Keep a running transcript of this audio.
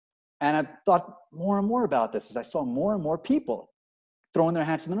And I thought more and more about this as I saw more and more people throwing their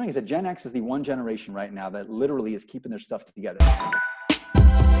hats in the ring. I said, Gen X is the one generation right now that literally is keeping their stuff together.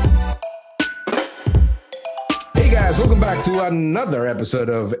 Hey guys, welcome back to another episode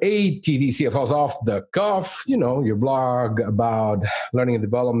of ATDCFL's Off the Cuff. You know, your blog about learning and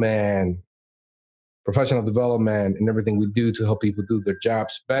development, professional development, and everything we do to help people do their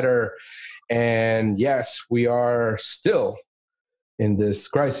jobs better. And yes, we are still in this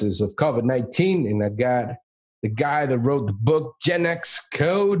crisis of COVID-19, and I got the guy that wrote the book, Gen X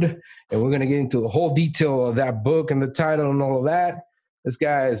Code, and we're going to get into the whole detail of that book and the title and all of that. This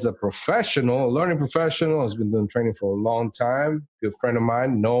guy is a professional, a learning professional. He's been doing training for a long time. Good friend of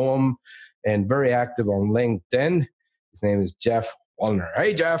mine, know him, and very active on LinkedIn. His name is Geoff Woliner.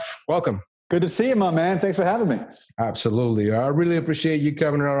 Hey, Geoff, welcome. Good to see you, my man. Thanks for having me. Absolutely. I really appreciate you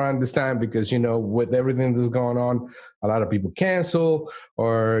coming around this time because, you know, with everything that's going on, a lot of people cancel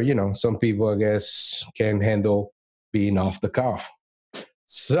or, you know, some people, I guess, can't handle being off the cuff.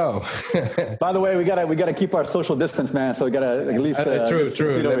 So, by the way, we gotta keep our social distance, man. So we gotta at least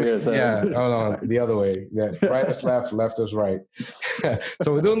true. Over here, so. Yeah, hold on, the other way. Yeah, right is left, left is right.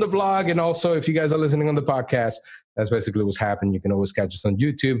 So we're doing the blog, and also if you guys are listening on the podcast, that's basically what's happening. You can always catch us on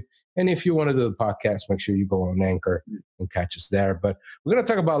YouTube, and if you want to do the podcast, make sure you go on Anchor and catch us there. But we're gonna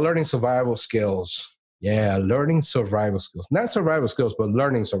talk about learning survival skills. Yeah, learning survival skills. Not survival skills, but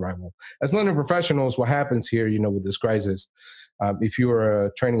learning survival. As learning professionals, what happens here, you know, with this crisis, if you are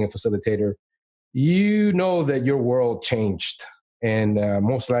a training and facilitator, you know that your world changed and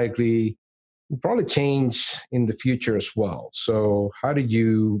most likely will probably change in the future as well. So how did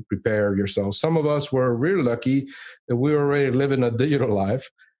you prepare yourself? Some of us were really lucky that we were already living a digital life.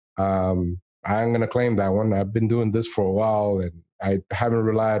 I'm going to claim that one. I've been doing this for a while and I haven't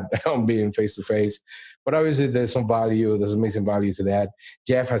relied on being face-to-face, but obviously there's some value, there's amazing value to that.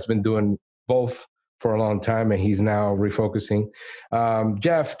 Geoff has been doing both for a long time and he's now refocusing.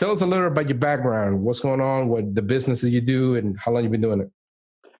 Geoff, tell us a little about your background. What's going on, what the business that you do and how long you've been doing it?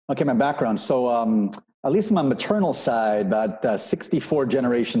 Okay, my background. So at least my maternal side, about 64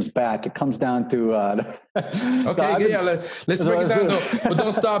 generations back, it comes down to... let's break it down. But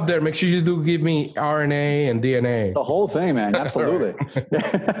don't stop there. Make sure you do give me RNA and DNA. The whole thing, man. Absolutely.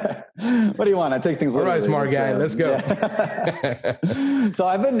 What do you want? I take things... All right, smart guy. Let's go. Yeah. So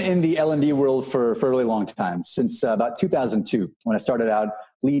I've been in the L&D world for a really long time, since about 2002, when I started out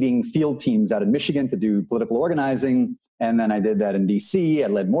leading field teams out in Michigan to do political organizing. And then I did that in DC. I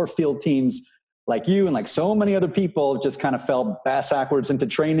led more field teams. Like you and like so many other people just kind of fell bass backwards into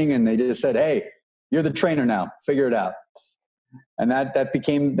training and they just said, hey, you're the trainer now, figure it out. And that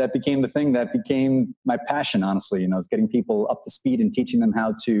became the thing that became my passion, honestly, you know, it's getting people up to speed and teaching them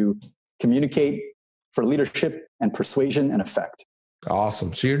how to communicate for leadership and persuasion and effect.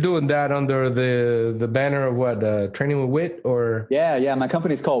 Awesome. So you're doing that under the banner of what, Training with Wit or? Yeah. My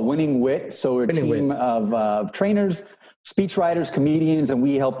company's called Winning Wit. So we're a team of trainers, speechwriters, comedians, and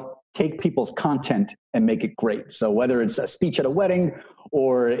we help take people's content and make it great. So whether it's a speech at a wedding,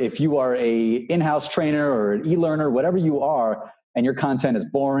 or if you are a in-house trainer or an e-learner, whatever you are, and your content is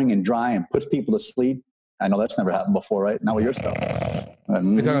boring and dry and puts people to sleep. I know that's never happened before, right? Not with your stuff.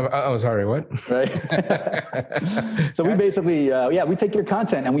 You're talking about, oh, sorry, what? Right. So we basically, we take your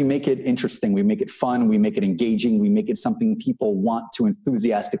content and we make it interesting. We make it fun. We make it engaging. We make it something people want to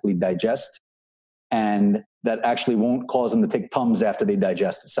enthusiastically digest. And that actually won't cause them to take Tums after they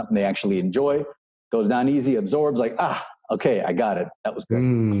digest it. Something they actually enjoy, goes down easy, absorbs like, okay, I got it. That was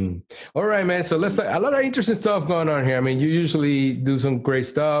good. All right, man. So let's a lot of interesting stuff going on here. I mean, you usually do some great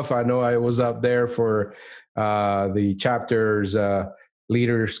stuff. I know I was up there for the chapter's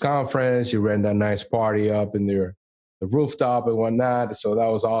leaders conference. You ran that nice party up in the rooftop and whatnot. So that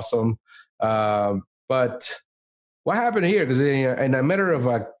was awesome. But what happened here? Because in a matter of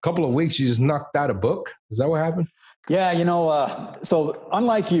a couple of weeks, you just knocked out a book. Is that what happened? Yeah, you know, so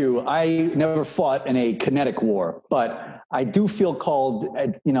unlike you, I never fought in a kinetic war, but I do feel called,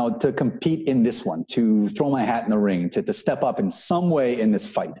 you know, to compete in this one, to throw my hat in the ring, to step up in some way in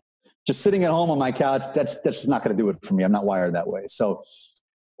this fight. Just sitting at home on my couch, that's just not going to do it for me. I'm not wired that way. So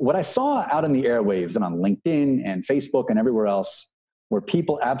what I saw out in the airwaves and on LinkedIn and Facebook and everywhere else were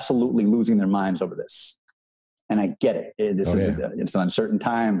people absolutely losing their minds over this. And I get it. It's an uncertain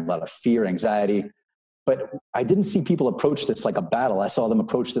time, a lot of fear, anxiety. But I didn't see people approach this like a battle. I saw them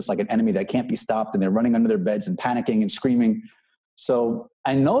approach this like an enemy that can't be stopped, and they're running under their beds and panicking and screaming. So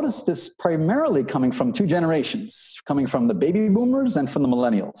I noticed this primarily coming from two generations, coming from the baby boomers and from the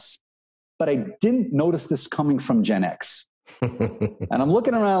millennials. But I didn't notice this coming from Gen X. And I'm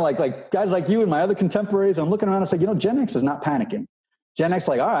looking around like guys like you and my other contemporaries. I'm looking around and say, you know, Gen X is not panicking. Gen X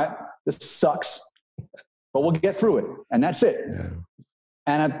like, all right, this sucks, but we'll get through it. And that's it. Yeah.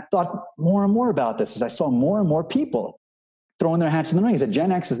 And I thought more and more about this as I saw more and more people throwing their hats in the ring. That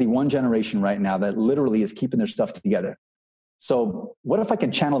Gen X is the one generation right now that literally is keeping their stuff together. So what if I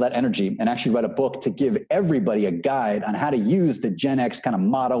can channel that energy and actually write a book to give everybody a guide on how to use the Gen X kind of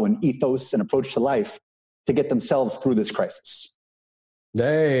motto and ethos and approach to life to get themselves through this crisis?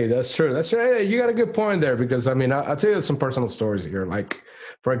 Hey, that's true. That's true. Hey, you got a good point there, because I mean, I'll tell you some personal stories here. Like,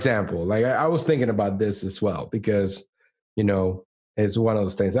 for example, like I was thinking about this as well, because, you know, it's one of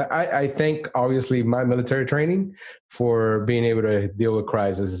those things. I think obviously my military training for being able to deal with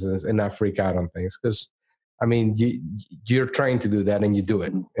crises and not freak out on things. Because I mean, you're trained to do that and you do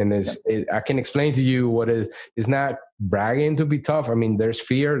it. And I can explain to you what is not bragging to be tough. I mean, there's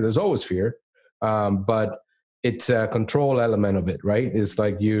fear. There's always fear. But it's a control element of it, right? It's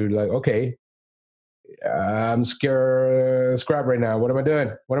like you're like, okay, I'm scared, scrap right now. What am I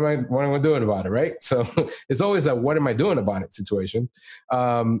doing? What am I doing about it, right? So it's always a what am I doing about it situation.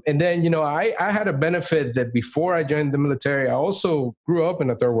 And then, you know, I had a benefit that before I joined the military, I also grew up in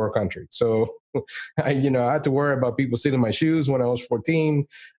a third world country. So, I had to worry about people stealing my shoes when I was 14.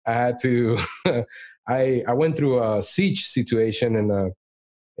 I had to, I went through a siege situation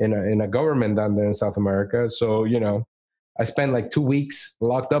in a government down there in South America. So, you know, I spent like 2 weeks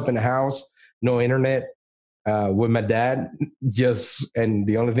locked up in the house, no internet, with my dad, and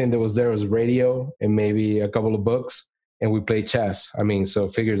the only thing that was there was radio and maybe a couple of books, and we played chess. I mean, so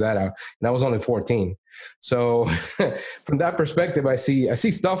figure that out. And I was only 14. So from that perspective, I see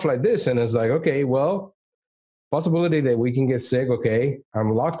stuff like this, and it's like, okay, well, possibility that we can get sick. Okay,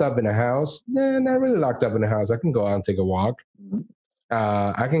 I'm locked up in a house. Nah, not really locked up in a house. I can go out and take a walk.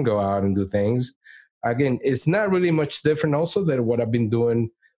 I can go out and do things. Again, it's not really much different also than what I've been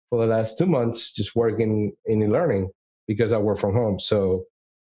doing for the last 2 months, just working in e-learning because I work from home. So,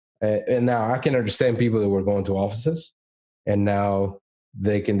 and now I can understand people that were going to offices and now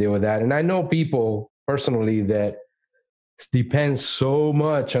they can deal with that. And I know people personally that depend so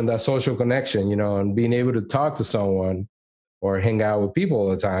much on that social connection, you know, and being able to talk to someone or hang out with people all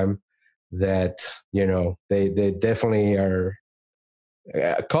the time that, you know, they definitely are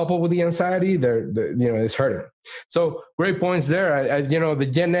coupled with the anxiety, it's hurting. So great points there. The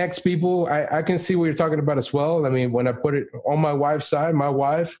Gen X people, I can see what you're talking about as well. I mean, when I put it on my wife's side, my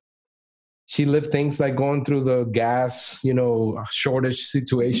wife, she lived things like going through the gas, shortage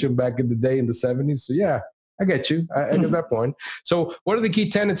situation back in the day in the 70s. So yeah, I get you. I get that point. So what are the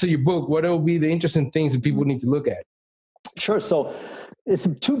key tenets of your book? What will be the interesting things that people need to look at? Sure. So it's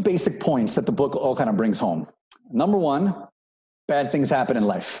 2 basic points that the book all kind of brings home. Number 1, bad things happen in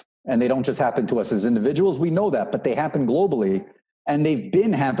life, and they don't just happen to us as individuals. We know that, but they happen globally, and they've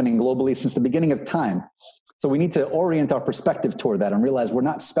been happening globally since the beginning of time. So we need to orient our perspective toward that and realize we're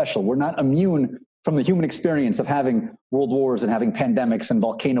not special. We're not immune from the human experience of having world wars and having pandemics and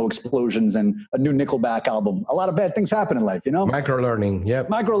volcano explosions and a new Nickelback album. A lot of bad things happen in life, you know? Micro-learning, yep.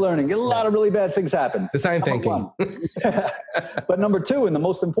 Micro-learning. A lot of really bad things happen. Design thinking. But number 2, and the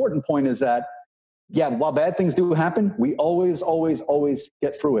most important point is that, yeah, while bad things do happen, we always, always, always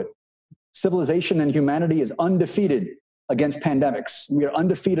get through it. Civilization and humanity is undefeated against pandemics. We are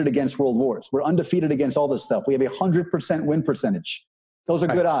undefeated against world wars. We're undefeated against all this stuff. We have 100% win percentage. Those are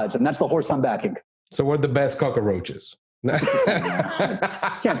good odds, and that's the horse I'm backing. So we're the best cockroaches.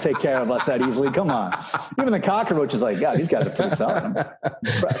 Can't take care of us that easily. Come on. Even the cockroach is like, God, these guys are pretty solid. I'm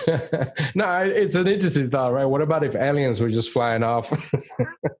impressed. No, it's an interesting thought, right? What about if aliens were just flying off?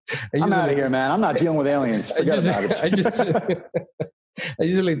 I'm out of here, man. I'm not dealing with aliens. Forget about it. I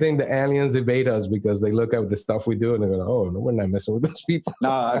usually think the aliens evade us because they look at the stuff we do and they go, oh, no, we're not messing with those people.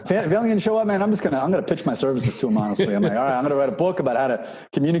 No, if aliens show up, man, I'm going to pitch my services to them, honestly. I'm like, all right, I'm going to write a book about how to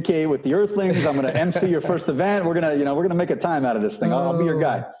communicate with the earthlings. I'm going to MC your first event. We're going to make a time out of this thing. I'll be your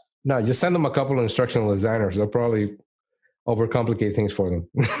guy. No, just send them a couple of instructional designers. They'll probably overcomplicate things for them.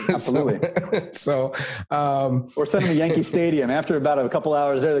 Absolutely. Or send them to Yankee Stadium. After about a couple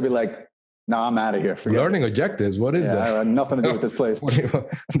hours there, they'll be like, no, I'm out of here. Forget Learning objectives. What is that? I have nothing to do with this place.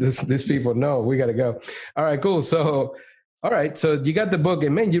 These people, no, we got to go. All right, cool. So, all right. So you got the book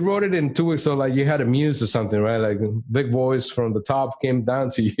and man, you wrote it in 2 weeks. So like you had a muse or something, right? Like big voice from the top came down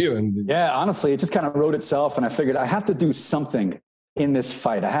to you. And yeah, honestly, it just kind of wrote itself. And I figured I have to do something in this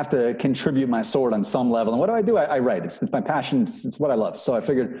fight. I have to contribute my sword on some level. And what do? I write. It's my passion. It's what I love. So I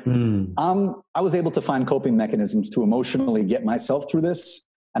figured I was able to find coping mechanisms to emotionally get myself through this.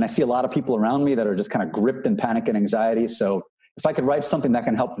 And I see a lot of people around me that are just kind of gripped in panic and anxiety. So if I could write something that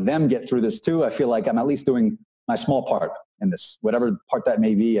can help them get through this too, I feel like I'm at least doing my small part in this. Whatever part that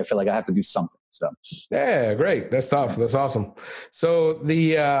may be, I feel like I have to do something. So yeah, great. That's tough. That's awesome. So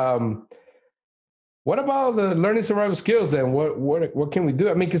what about the learning survival skills then? What can we do?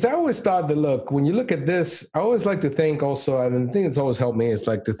 I mean, because I always thought that, look, when you look at this, I always like to think also, and the thing that's always helped me is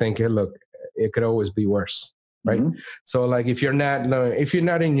like to think, hey, look, it could always be worse, right? Mm-hmm. So like if you're not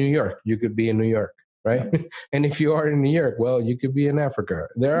in New York, you could be in New York, right? Yeah. And if you are in New York, well, you could be in Africa.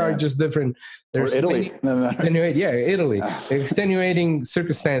 There are just different. There's Italy. Italy. Extenuating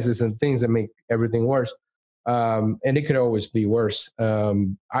circumstances and things that make everything worse. And it could always be worse. I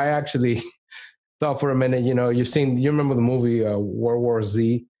actually thought for a minute, you remember the movie World War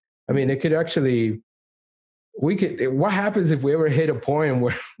Z? I mean, it could actually, what happens if we ever hit a point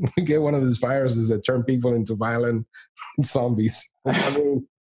where we get one of these viruses that turn people into violent zombies? I mean,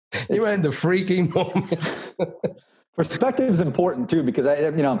 you're in the freaking moment. Perspective is important too, because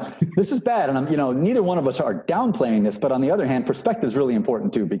this is bad. And neither one of us are downplaying this, but on the other hand, perspective is really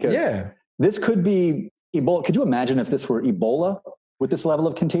important too, because this could be Ebola. Could you imagine if this were Ebola? With this level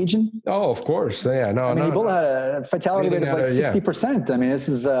of contagion? Oh, of course. Yeah, Ebola had a fatality rate of like 60%. I mean, this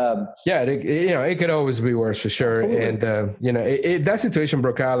is... it could always be worse for sure. Absolutely. And, that situation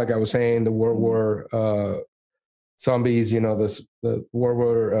broke out, like I was saying, the World War zombies, the World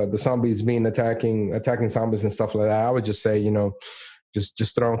War, the zombies attacking zombies and stuff like that. I would just say,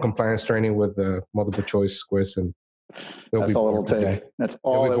 just throw in compliance training with the multiple choice quiz and that's all it'll take. That's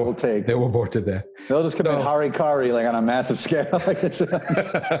all it will take. They will bored to death. They'll just commit harikari like on a massive scale.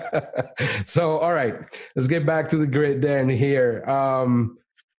 So, all right, let's get back to the grid then here.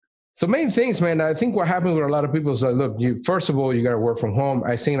 So main things, man, I think what happened with a lot of people is like, look, first of all, you got to work from home.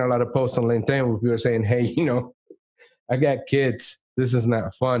 I've seen a lot of posts on LinkedIn where people are saying, hey, I got kids. This is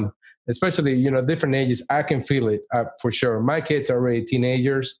not fun, especially, different ages. I can feel it for sure. My kids are already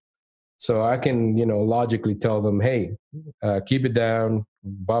teenagers. So I can, logically tell them, hey, keep it down,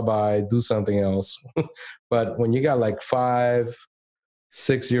 bye-bye, do something else. But when you got like 5,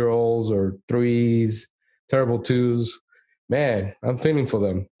 6-year-olds or 3s, terrible 2s, man, I'm feeling for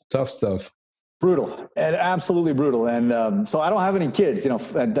them. Tough stuff. Brutal, and absolutely brutal. And so I don't have any kids,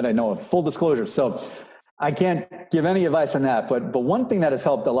 that I know of, full disclosure. So I can't give any advice on that. But one thing that has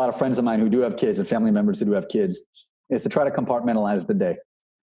helped a lot of friends of mine who do have kids and family members who do have kids is to try to compartmentalize the day.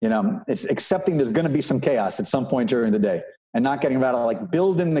 It's accepting there's going to be some chaos at some point during the day and not getting rattled, like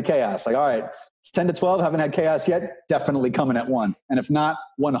build in the chaos. Like, all right, it's 10 to 12, haven't had chaos yet, definitely coming at 1. And if not,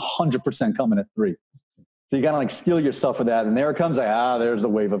 100% coming at 3. So you got to like steel yourself for that. And there it comes. There's the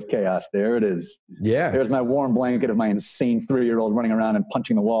wave of chaos. There it is. Yeah. There's my warm blanket of my insane 3-year-old running around and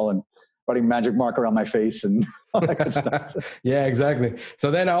punching the wall and putting magic mark around my face and all that good stuff. Yeah, exactly. So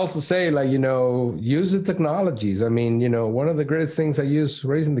then I also say, like, use the technologies. I mean, one of the greatest things I use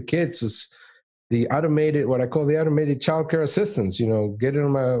raising the kids is what I call the automated childcare assistants. Get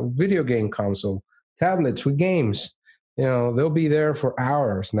them a video game console, tablets with games. They'll be there for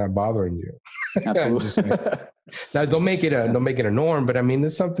hours, not bothering you. Absolutely. Now, don't make it a norm, but I mean,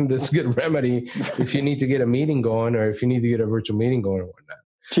 it's something that's a good remedy if you need to get a meeting going or if you need to get a virtual meeting going or whatnot.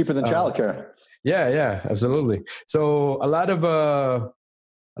 Cheaper than childcare. Yeah, absolutely. So a lot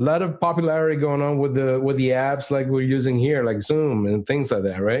of popularity going on with the apps like we're using here, like Zoom and things like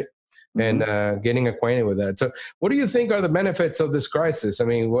that, right? Mm-hmm. And getting acquainted with that. So, what do you think are the benefits of this crisis? I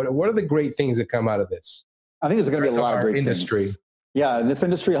mean, what are the great things that come out of this? I think there's going to be a lot of great industry. Things. Yeah, in this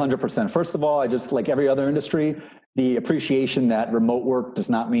industry, 100%. First of all, I just like every other industry, the appreciation that remote work does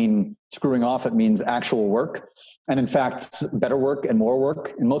not mean screwing off. It means actual work. And in fact, better work and more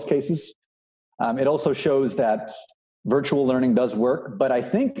work in most cases. It also shows that virtual learning does work. But I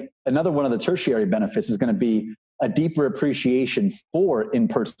think another one of the tertiary benefits is going to be a deeper appreciation for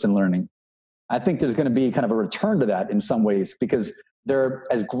in-person learning. I think there's going to be kind of a return to that in some ways because they're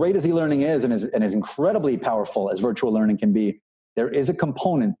as great as e-learning is and as incredibly powerful as virtual learning can be. There is a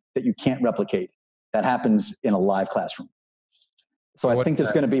component that you can't replicate that happens in a live classroom. So I think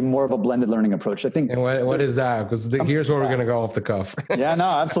there's going to be more of a blended learning approach. I think. And what is that? Because here's where we're going to go off the cuff. Yeah, no,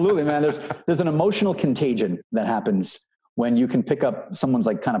 absolutely, man. There's an emotional contagion that happens when you can pick up someone's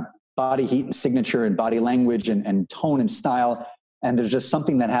like kind of body heat and signature and body language and tone and style. And there's just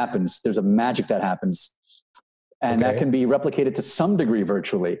something that happens. There's a magic that happens. And that can be replicated to some degree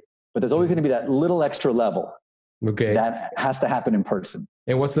virtually. But there's always going to be that little extra level. Okay. That has to happen in person.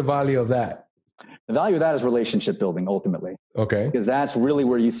 And what's the value of that? The value of that is relationship building, ultimately. Okay. Because that's really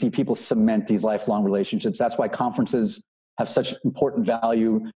where you see people cement these lifelong relationships. That's why conferences have such important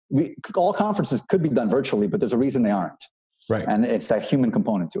value. All conferences could be done virtually, but there's a reason they aren't. Right. And it's that human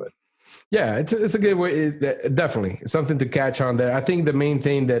component to it. Yeah, it's a good way. Definitely something to catch on there. I think the main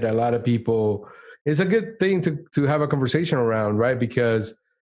thing that a lot of people, it's a good thing to have a conversation around, right? Because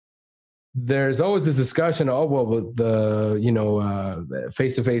there's always this discussion, oh, well, the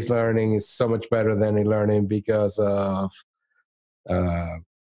face-to-face learning is so much better than e-learning because of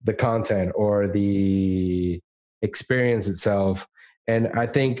the content or the experience itself. And I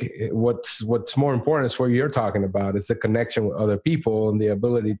think what's more important is what you're talking about is the connection with other people and the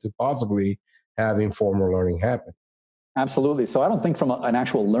ability to possibly have informal learning happen. Absolutely. So I don't think from an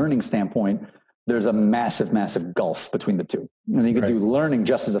actual learning standpoint, there's a massive, massive gulf between the two. And you can do learning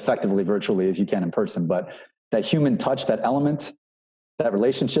just as effectively virtually as you can in person, but that human touch, that element, that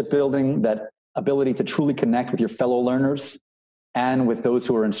relationship building, that ability to truly connect with your fellow learners and with those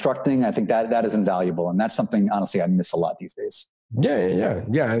who are instructing, I think that is invaluable. And that's something, honestly, I miss a lot these days. Yeah.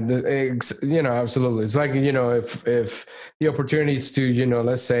 Absolutely. It's like, if the opportunity is to,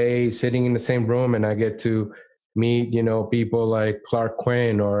 let's say sitting in the same room and I get to meet, people like Clark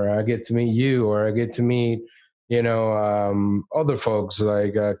Quinn, or I get to meet you, or I get to meet, other folks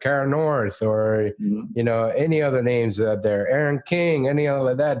like Kara North, or, any other names out there, Aaron King, any other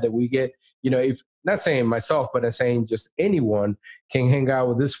like that we get, if not saying myself, but I'm saying just anyone can hang out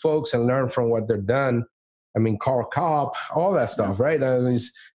with these folks and learn from what they've done. I mean, Carl Kopp, all that stuff, right? I mean,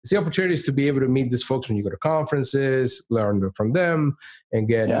 it's the opportunities to be able to meet these folks when you go to conferences, learn from them, and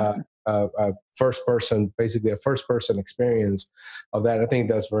get a first person experience of that. I think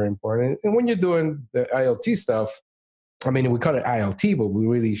that's very important. And when you're doing the ILT stuff, I mean, we call it ILT, but we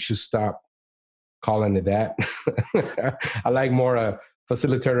really should stop calling it that. I like more a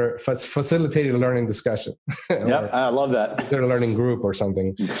facilitated learning discussion. Yeah, I love that. Their learning group or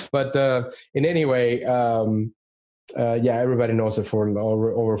something. But in any way, everybody knows it for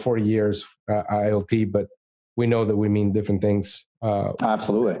over 40 years, ILT, but we know that we mean different things.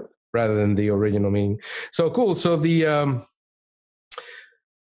 Absolutely. Rather than the original meaning. So cool. So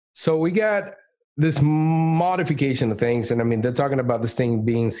so we got this modification of things. And I mean, they're talking about this thing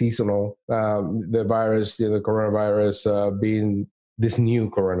being seasonal, the virus, the coronavirus being this new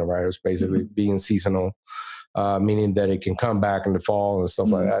coronavirus, basically being seasonal, meaning that it can come back in the fall and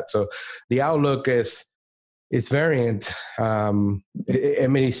stuff like that. So the outlook is variant. I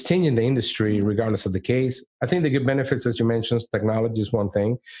mean, it's changing the industry regardless of the case. I think the good benefits, as you mentioned, technology is one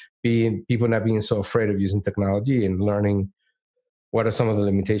thing. People not being so afraid of using technology and learning what are some of the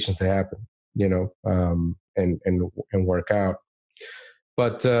limitations that happen, and work out.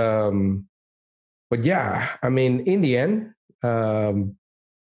 But yeah, I mean, in the end,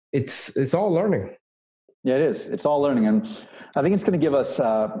 it's all learning. Yeah, it is. It's all learning. And I think it's going to give us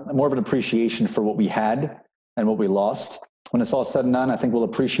more of an appreciation for what we had and what we lost. When it's all said and done, I think we'll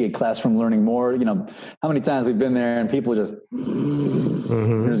appreciate classroom learning more. How many times we've been there and people just,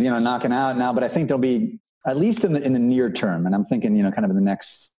 knocking out now. But I think there'll be, at least in the near term, and I'm thinking, kind of in the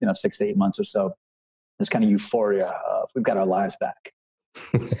next, 6 to 8 months or so, this kind of euphoria of we've got our lives back.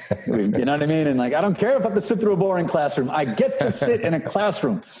 You know what I mean? And I don't care if I have to sit through a boring classroom. I get to sit in a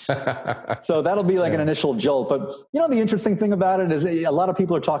classroom. So that'll be like an initial jolt. But the interesting thing about it is a lot of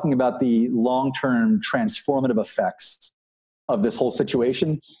people are talking about the long-term transformative effects of this whole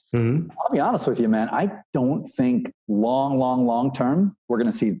situation. I'll be honest with you, man. I don't think long term, we're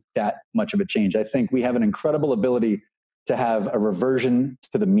going to see that much of a change. I think we have an incredible ability to have a reversion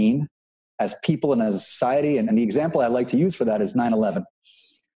to the mean as people and as a society. And the example I like to use for that is 9/11.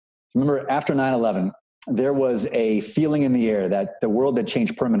 Remember, after 9/11, there was a feeling in the air that the world had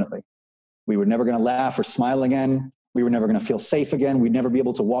changed permanently. We were never going to laugh or smile again. We were never going to feel safe again. We'd never be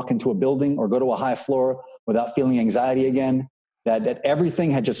able to walk into a building or go to a high floor without feeling anxiety again. That everything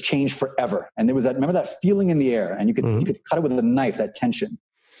had just changed forever. And there was remember that feeling in the air, and you could cut it with a knife, that tension.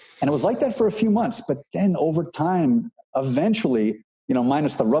 And it was like that for a few months. But then over time, eventually,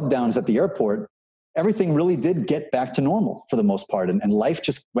 minus the rub downs at the airport, everything really did get back to normal for the most part. And life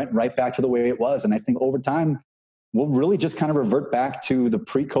just went right back to the way it was. And I think over time, we'll really just kind of revert back to the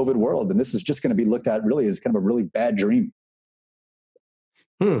pre-COVID world. And this is just going to be looked at really as kind of a really bad dream.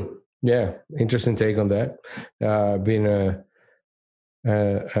 Yeah. Interesting take on that. Being a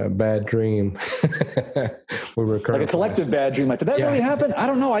bad dream. Like a collective bad dream. Did that really happen? I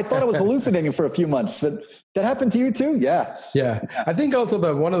don't know. I thought I was hallucinating for a few months, but that happened to you too? Yeah. I think also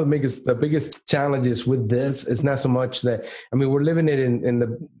that one of the biggest challenges with this is not so much that, we're living it in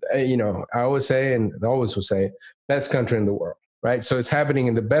the, I always say, and I always will say, best country in the world, right? So it's happening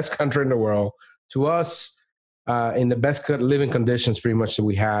in the best country in the world to us, in the best living conditions pretty much that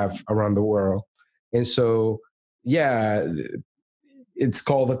we have around the world. And so, it's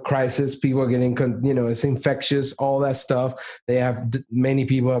called a crisis. People are getting, it's infectious, all that stuff. Many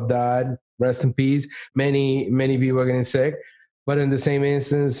people have died. Rest in peace. Many people are getting sick. But in the same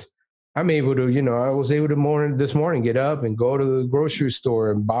instance, I'm able to, I was able to this morning get up and go to the grocery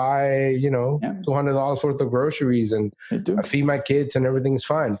store and buy, $200 worth of groceries, and I feed my kids and everything's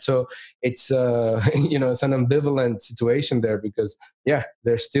fine. So it's, it's an ambivalent situation there because,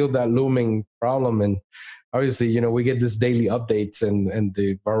 there's still that looming problem. And obviously, we get this daily updates and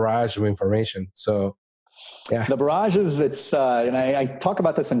the barrage of information. So, yeah. The barrages, and I talk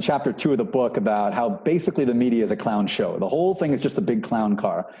about this in chapter 2 of the book about how basically the media is a clown show. The whole thing is just a big clown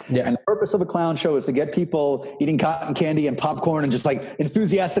car. Yeah. And the purpose of a clown show is to get people eating cotton candy and popcorn and just like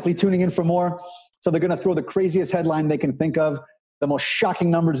enthusiastically tuning in for more. So they're going to throw the craziest headline they can think of, the most shocking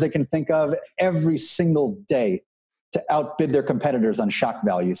numbers they can think of every single day to outbid their competitors on shock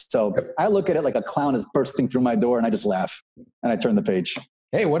values. So I look at it like a clown is bursting through my door and I just laugh and I turn the page.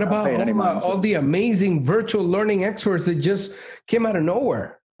 Hey, what about all the amazing virtual learning experts that just came out of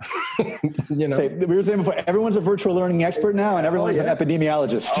nowhere? We were saying before, everyone's a virtual learning expert now, and everyone's an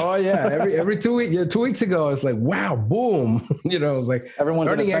epidemiologist. Oh yeah, every 2 weeks. 2 weeks ago, it's like, wow, boom. It was like everyone's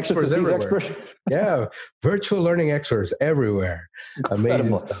learning experts everywhere. Yeah, virtual learning experts everywhere.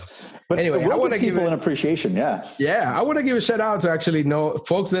 Amazing stuff. But anyway, I want to give people an appreciation. Yeah, I want to give a shout out to actually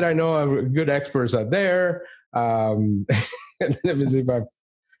folks that I know are good experts out there. Let me see if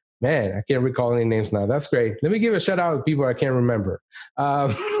Man, I can't recall any names now. That's great. Let me give a shout out to people I can't remember.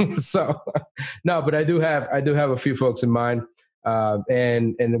 But I do have a few folks in mind,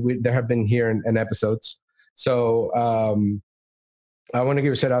 and there have been here in episodes. So I want to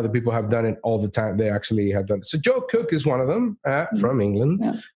give a shout out to people who have done it all the time. They actually have done it. So Jo Cook is one of them from England.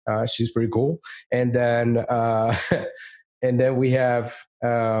 Yeah. She's pretty cool. And then we have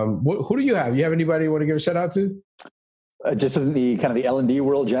who do you have? You have anybody you want to give a shout out to? Just in the kind of the L&D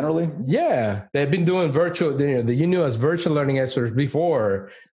world generally? Yeah. They've been doing virtual, you knew as virtual learning experts before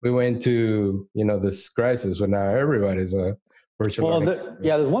we went to, this crisis, but now everybody's a virtual learning.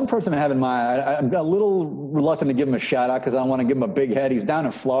 There's one person I have in mind. I'm a little reluctant to give him a shout out because I don't want to give him a big head. He's down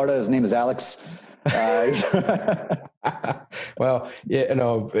in Florida. His name is Alex. Well,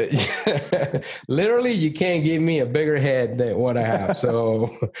 literally you can't give me a bigger head than what I have. So,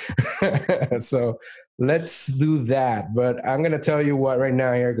 so let's do that. But I'm going to tell you what right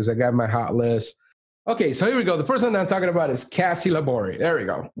now here, because I got my hot list. Okay, so here we go. The person I'm talking about is Cassie Labori. There we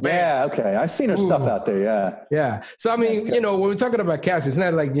go. Bam. Yeah, okay. I've seen her stuff out there, yeah. Yeah. So, I mean, when we're talking about Cassie, it's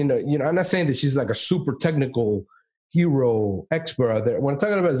not like, I'm not saying that she's like a super technical hero expert out there. What I'm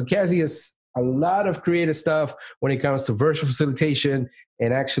talking about is Cassie is a lot of creative stuff when it comes to virtual facilitation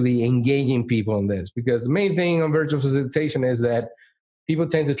and actually engaging people in this. Because the main thing on virtual facilitation is that people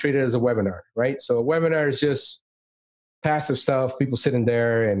tend to treat it as a webinar, right? So a webinar is just passive stuff, people sitting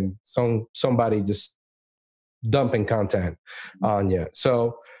there and somebody just dumping content on you.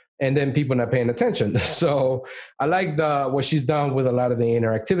 So, and then people not paying attention. So I like what she's done with a lot of the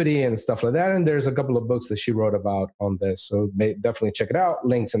interactivity and stuff like that. And there's a couple of books that she wrote about on this. So definitely check it out.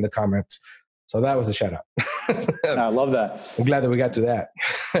 Links in the comments. So that was a shout out. I love that. I'm glad that we got to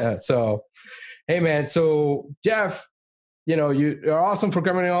that. So, hey man. So Geoff, you're awesome for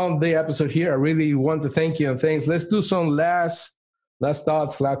coming on the episode here. I really want to thank you and thanks. Let's do some last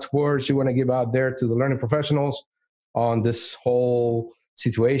thoughts, last words you want to give out there to the learning professionals on this whole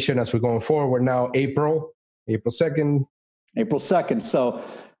situation as we're going forward. We're now April 2nd. April 2nd. So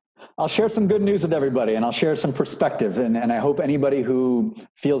I'll share some good news with everybody and I'll share some perspective. And I hope anybody who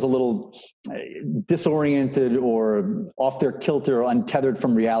feels a little disoriented or off their kilter or untethered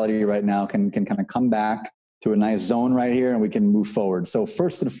from reality right now can kind of come back to a nice zone right here and we can move forward. So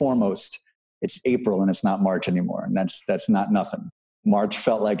first and foremost, it's April and it's not March anymore. And that's not nothing. March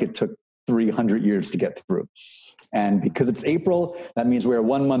felt like it took 300 years to get through. And because it's April, that means we're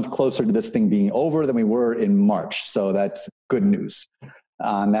 1 month closer to this thing being over than we were in March. So that's good news.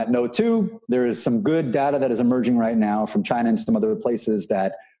 On that note too, there is some good data that is emerging right now from China and some other places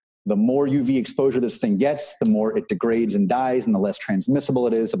that the more UV exposure this thing gets, the more it degrades and dies and the less transmissible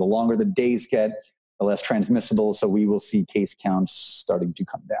it is. So the longer the days get, the less transmissible. So we will see case counts starting to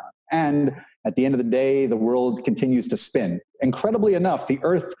come down. And at the end of the day, the world continues to spin. Incredibly enough, the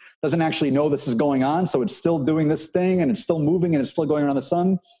Earth doesn't actually know this is going on. So it's still doing this thing and it's still moving and it's still going around the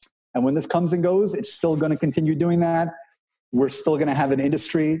sun. And when this comes and goes, it's still going to continue doing that. We're still going to have an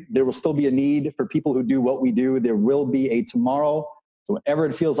industry. There will still be a need for people who do what we do. There will be a tomorrow. So whenever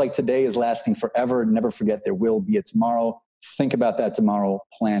it feels like today is lasting forever, never forget there will be a tomorrow. Think about that tomorrow,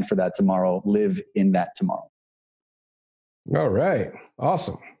 plan for that tomorrow, live in that tomorrow. All right.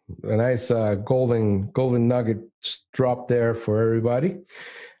 Awesome. A nice golden nugget drop there for everybody.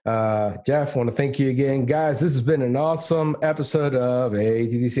 Geoff, I want to thank you again. Guys, this has been an awesome episode of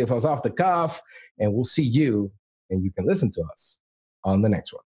ATDCFL's Off the Cuff, and we'll see you, and you can listen to us on the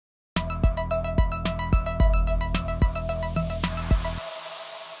next one.